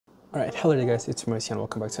Alright, hello there guys, it's Mercy and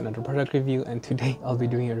welcome back to another product review, and today I'll be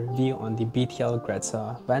doing a review on the BTL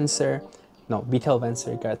Gretxa Vancer, BTL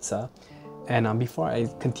Vancer Gretxa. And before I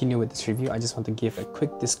continue with this review, I just want to give a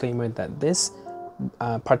quick disclaimer that this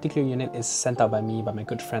particular unit is sent out by me by my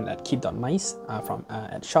good friend at Keep.Mice from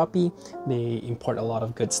at Shopee. They import a lot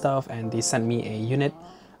of good stuff and they sent me a unit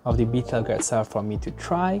of the BTL Gretxa for me to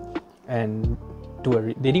try and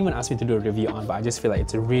they didn't even ask me to do a review on, but I just feel like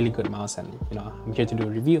it's a really good mouse, and I'm here to do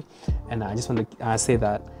a review. And I just want to say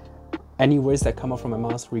that any words that come out from my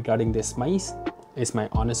mouth regarding this mice is my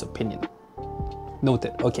honest opinion.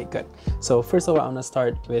 Noted. Okay, good. So first of all, I'm gonna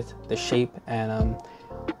start with the shape, and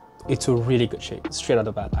it's a really good shape straight out of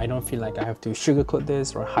the bat. I don't feel like I have to sugarcoat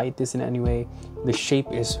this or hide this in any way. The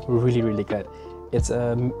shape is really good. It's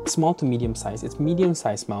a small to medium size. It's medium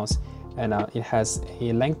size mouse, and it has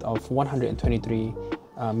a length of 123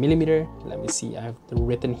 millimeter. Let me see, I have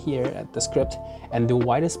written here at the script, and the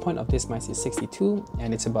widest point of this mice is 62,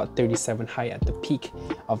 and it's about 37 high at the peak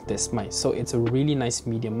of this mice. So it's a really nice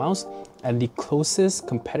medium mouse, and the closest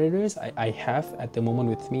competitors I have at the moment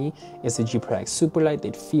with me is the G Pro X Superlight.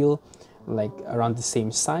 They feel like around the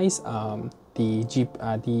same size. The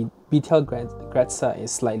BTL Gretxa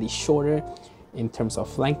is slightly shorter in terms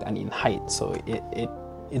of length and in height, so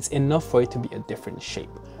it's enough for it to be a different shape.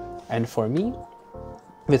 And for me,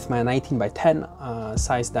 with my 19 by 10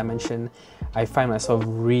 size dimension, I find myself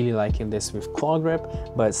really liking this with claw grip,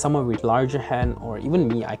 but someone with larger hand or even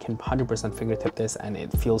me, I can 100% fingertip this and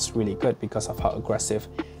it feels really good because of how aggressive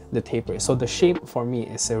the taper is. So the shape for me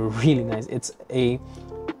is a really nice, it's a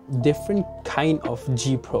different kind of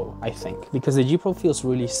G Pro, I think, because the G Pro feels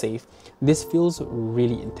really safe. This feels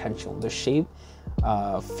really intentional. The shape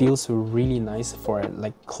feels really nice for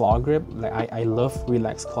like claw grip. Like I love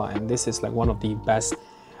relaxed claw, and this is like one of the best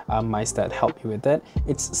mice that help me with that.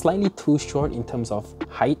 It's slightly too short in terms of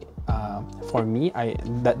height for me.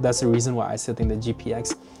 That's the reason why I still think the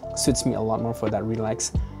GPX suits me a lot more for that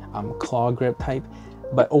relaxed claw grip type.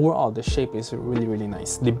 But overall, the shape is really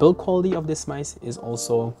nice. The build quality of this mice is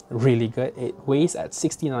also really good. It weighs at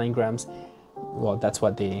 69 grams. Well, that's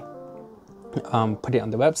what they put it on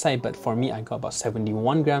the website, but for me, I got about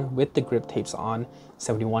 71 grams with the grip tapes on.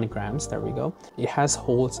 71 grams, there we go. It has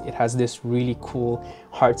holes. It has this really cool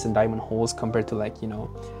hearts and diamond holes compared to like,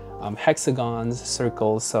 hexagons,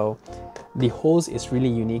 circles. So the holes is really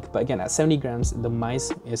unique, but again, at 70 grams, the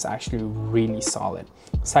mice is actually really solid.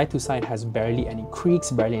 Side to side has barely any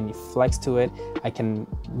creaks, barely any flex to it. I can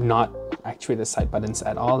not actuate the side buttons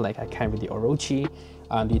at all, like I can with the Orochi.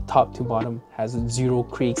 The top to bottom has zero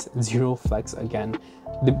creaks, zero flex again.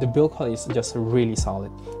 The build quality is just really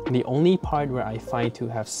solid. The only part where I find to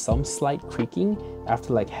have some slight creaking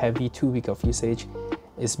after like heavy 2 weeks of usage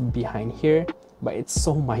is behind here, but it's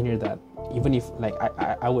so minor that even if like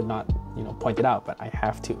I would not point it out, but I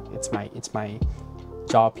have to. It's my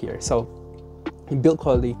job here. So build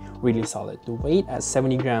quality really solid. The weight at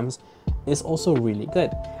 70 grams is also really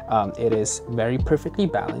good. It is very perfectly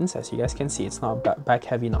balanced, as you guys can see. It's not back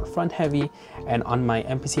heavy, not front heavy, and on my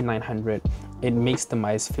MPC 900 it makes the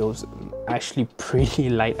mice feel actually pretty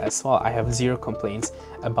light as well. I have zero complaints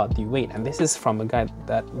about the weight, and this is from a guy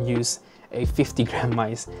that used a 50 gram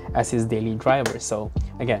mice as his daily driver. So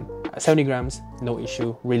again, 70 grams, no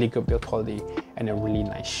issue, really good build quality and a really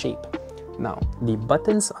nice shape. Now, the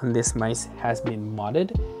buttons on this mice has been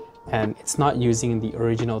modded, and it's not using the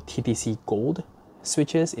original TTC Gold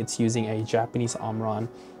switches. It's using a Japanese Omron.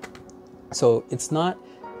 So it's not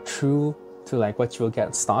true to like what you will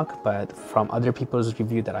get stock, but from other people's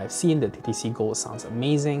review that I've seen, the TTC Gold sounds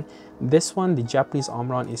amazing. This one, the Japanese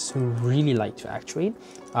Omron, is really light to actuate.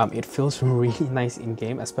 It feels really nice in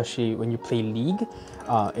game, especially when you play League.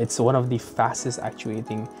 It's one of the fastest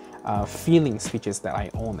actuating feeling switches that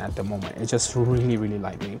I own at the moment. It's just really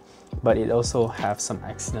lightweight, but it also have some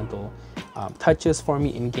accidental touches for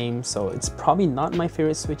me in game, so it's probably not my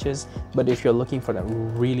favorite switches, but if you're looking for that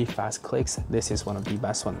really fast clicks, this is one of the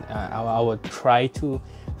best one. I would try to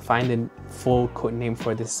find the full code name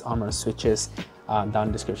for this Omron switches down in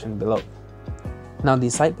the description below. Now the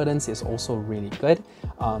side buttons is also really good.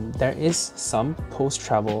 There is some post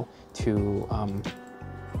travel to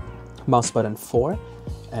mouse button 4,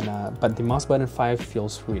 and but the mouse button 5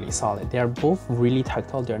 feels really solid. They are both really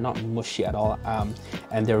tactile. They're not mushy at all,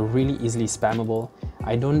 and they're really easily spammable.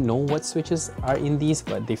 I don't know what switches are in these,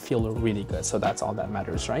 but they feel really good, so that's all that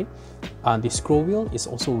matters, right? The scroll wheel is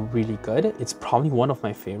also really good. It's probably one of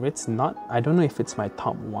my favorites. I don't know if it's my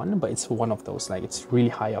top one, but it's one of those. Like, it's really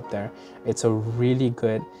high up there. It's a really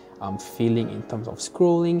good feeling in terms of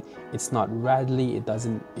scrolling. It's not rattly.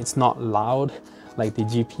 It's not loud like the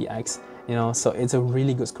GPX. you know, so it's a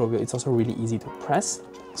really good scroll wheel. It's also really easy to press,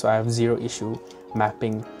 so I have zero issue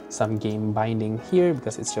mapping some game binding here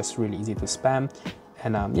because it's just really easy to spam.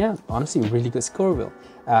 And yeah, honestly, really good scroll wheel.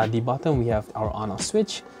 The bottom we have our on off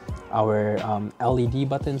switch, our LED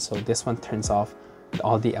button, so this one turns off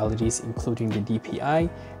all the LEDs including the DPI,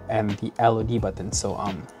 and the LOD button. So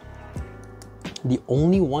the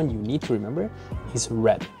only one you need to remember is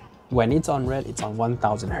red. When it's on red, it's on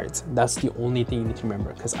 1000 Hertz. That's the only thing you need to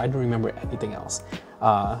remember, because I don't remember anything else.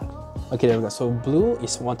 Okay, there we go. So blue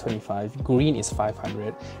is 125, green is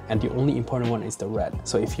 500, and the only important one is the red.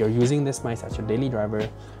 So if you're using this mice as your daily driver,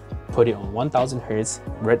 put it on 1000 Hertz,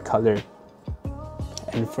 red color,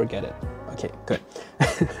 and forget it. Okay, good.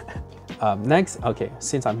 Next, okay,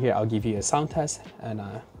 since I'm here, I'll give you a sound test, and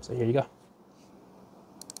so here you go.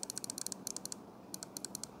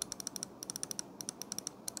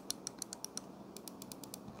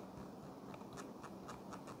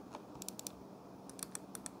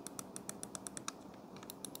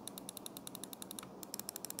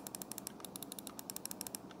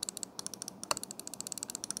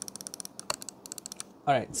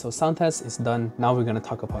 Alright, so sound test is done. Now we're going to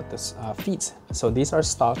talk about this feet. So these are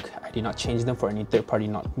stock. I did not change them for any third party,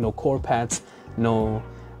 no core pads, no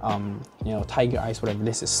you know, tiger eyes, whatever.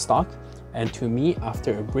 This is stock. And to me,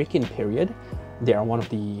 after a break-in period, they are one of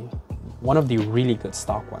the really good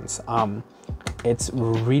stock ones. It's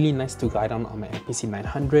really nice to glide on my MPC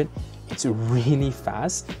 900. It's really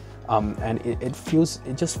fast. And it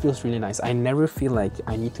just feels really nice. I never feel like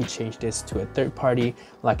I need to change this to a third party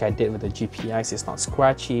like I did with the GPX. It's not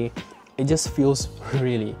scratchy. It just feels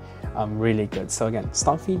really, really good. So again,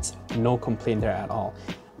 stock feet, no complaint there at all.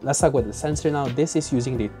 Let's talk about the sensor now. This is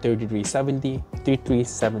using the 3370,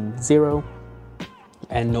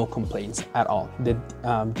 and no complaints at all. The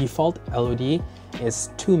default LOD is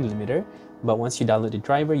 2mm. But once you download the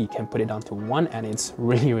driver, you can put it down to 1, and it's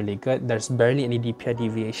really, really good. There's barely any DPI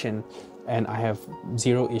deviation, and I have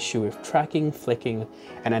zero issue with tracking, flicking,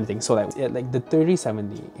 and anything. So like the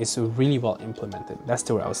 3070 is really well implemented. That's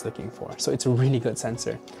the word I was looking for. So it's a really good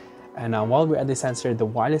sensor. And while we're at the sensor, the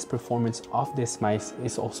wireless performance of this mice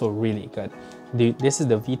is also really good. This is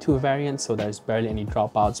the V2 variant, so there's barely any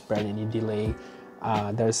dropouts, barely any delay.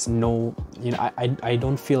 There's no, you know, I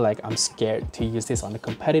don't feel like I'm scared to use this on a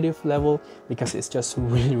competitive level because it's just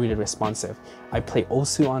really, really responsive. I play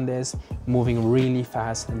Osu on this, moving really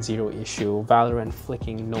fast and zero issue. Valorant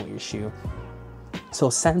flicking, no issue.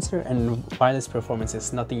 So sensor and wireless performance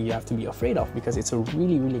is nothing you have to be afraid of because it's a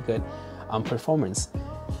really, really good performance.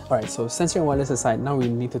 Alright, so sensor and wireless aside, now we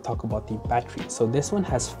need to talk about the battery. So this one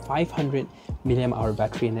has 500 mAh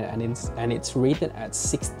battery in it, and it's rated at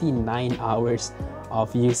 69 hours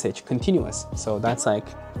of usage continuous. So that's like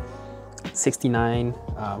 69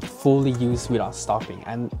 fully used without stopping.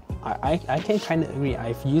 And I can kind of agree.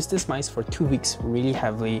 I've used this mice for 2 weeks really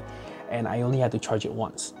heavily, and I only had to charge it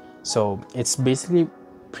once. So it's basically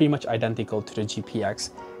pretty much identical to the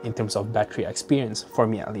GPX in terms of battery experience, for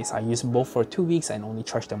me at least. I used both for 2 weeks and only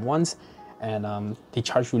charged them once, and they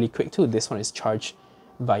charge really quick too. This one is charged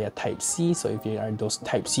via Type-C, so if you are those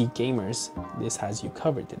Type-C gamers, this has you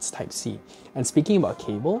covered. It's Type-C. And speaking about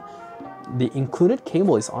cable, the included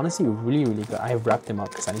cable is honestly really, really good. I have wrapped them up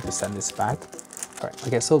because I need to send this back. Alright,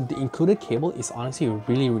 okay, so the included cable is honestly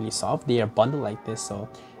really, really soft. They are bundled like this, so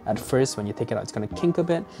at first when you take it out, it's gonna kink a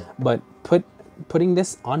bit, but putting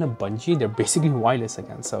this on a bungee, they're basically wireless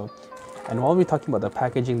again. So, and while we're talking about the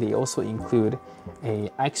packaging, they also include a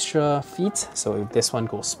extra feet. So if this one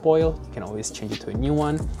goes spoiled, you can always change it to a new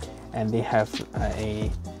one. And they have a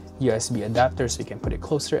USB adapter, so you can put it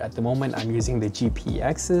closer. At the moment, I'm using the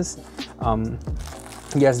GPX's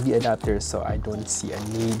USB adapter, so I don't see a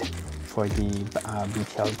need for the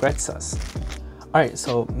BTL Gretxas. All right,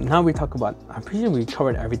 so now we talk about, I'm pretty sure we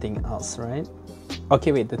covered everything else, right?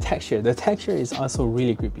 Okay, wait, the texture. The texture is also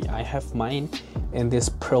really grippy. I have mine in this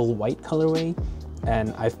pearl white colorway,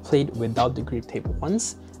 and I've played without the grip tape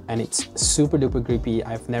once, and it's super duper grippy.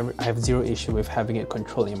 I have zero issue with having it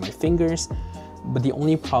controlling my fingers, but the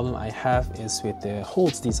only problem I have is with the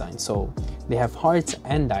holes design. So they have hearts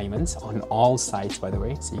and diamonds on all sides, by the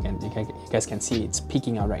way. So you guys can see it's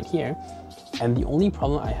peeking out right here. And the only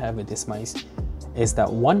problem I have with this mice is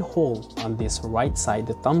that one hole on this right side,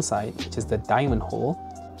 the thumb side, which is the diamond hole,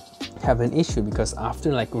 have an issue because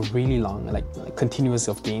after like really long, like continuous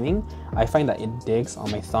of gaming, I find that it digs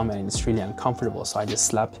on my thumb and it's really uncomfortable. So I just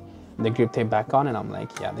slapped the grip tape back on and I'm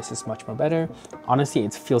like, yeah, this is much more better. Honestly,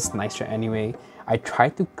 it feels nicer anyway. I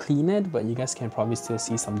tried to clean it, but you guys can probably still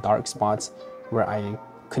see some dark spots where I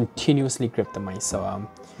continuously grip the mice. So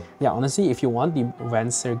yeah, honestly, if you want the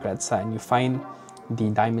Vancer Gretxa and you find the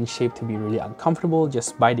diamond shape to be really uncomfortable,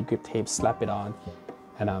 just buy the grip tape, slap it on,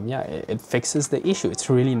 and yeah, it fixes the issue. It's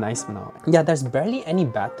really nice now. Yeah, there's barely any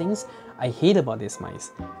bad things I hate about this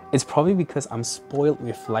mice. It's probably because I'm spoiled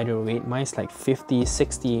with lighter weight mice like 50,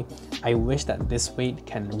 60. I wish that this weight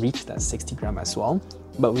can reach that 60 gram as well.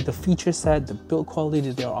 But with the feature set, the build quality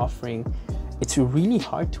that they're offering, it's really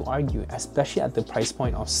hard to argue, especially at the price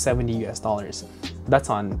point of $70 US.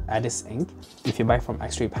 That's on Addis Inc. If you buy from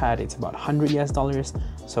X-Ray Pad, it's about $100 US.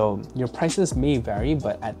 So your prices may vary,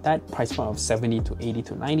 but at that price point of 70 to 80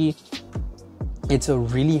 to 90, it's a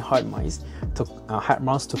really hard mouse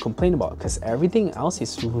to complain about, because everything else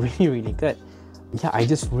is really good. Yeah, I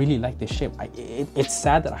just really like the shape. It's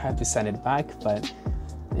sad that I have to send it back, but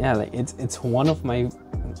yeah, like it's one of my,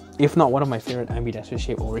 if not one of my favorite ambidextrous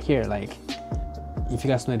shape over here. Like, if you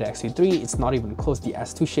guys know the X3, it's not even close. The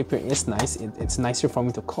S2 shape here is nice. It's nicer for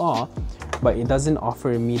me to claw, but it doesn't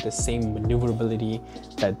offer me the same maneuverability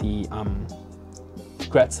that the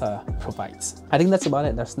Gretxa provides. I think that's about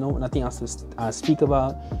it. There's nothing else to speak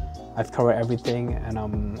about. I've covered everything,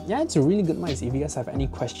 and yeah, it's a really good mouse. If you guys have any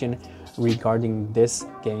question regarding this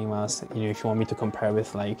gaming mouse, you know, if you want me to compare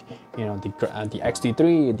with, like, you know, the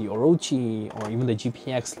X3, the Orochi, or even the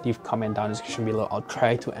GPX, leave comment down in the description below. I'll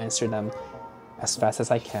try to answer them as fast as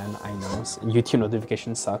I can. I know YouTube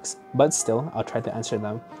notification sucks, but still, I'll try to answer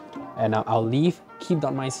them. And I'll leave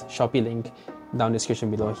Keep.Mice Shopee link down in the description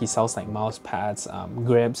below. He sells like mouse pads,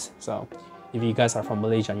 grips. So if you guys are from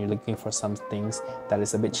Malaysia and you're looking for some things that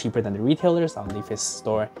is a bit cheaper than the retailers, I'll leave his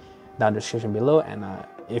store down in the description below. And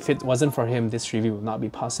if it wasn't for him, this review would not be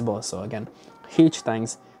possible. So again, huge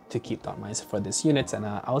thanks to Keep.Mice for this unit, and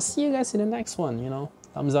I'll see you guys in the next one. You know,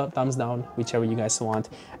 thumbs up, thumbs down, whichever you guys want.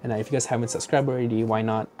 And if you guys haven't subscribed already, why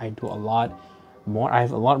not? I do a lot more. I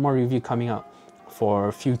have a lot more review coming up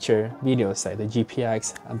for future videos, like the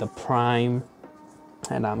GPX and the Prime.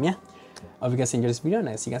 And yeah, I hope you guys enjoyed this video, and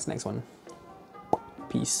I'll see you guys next one.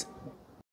 Peace.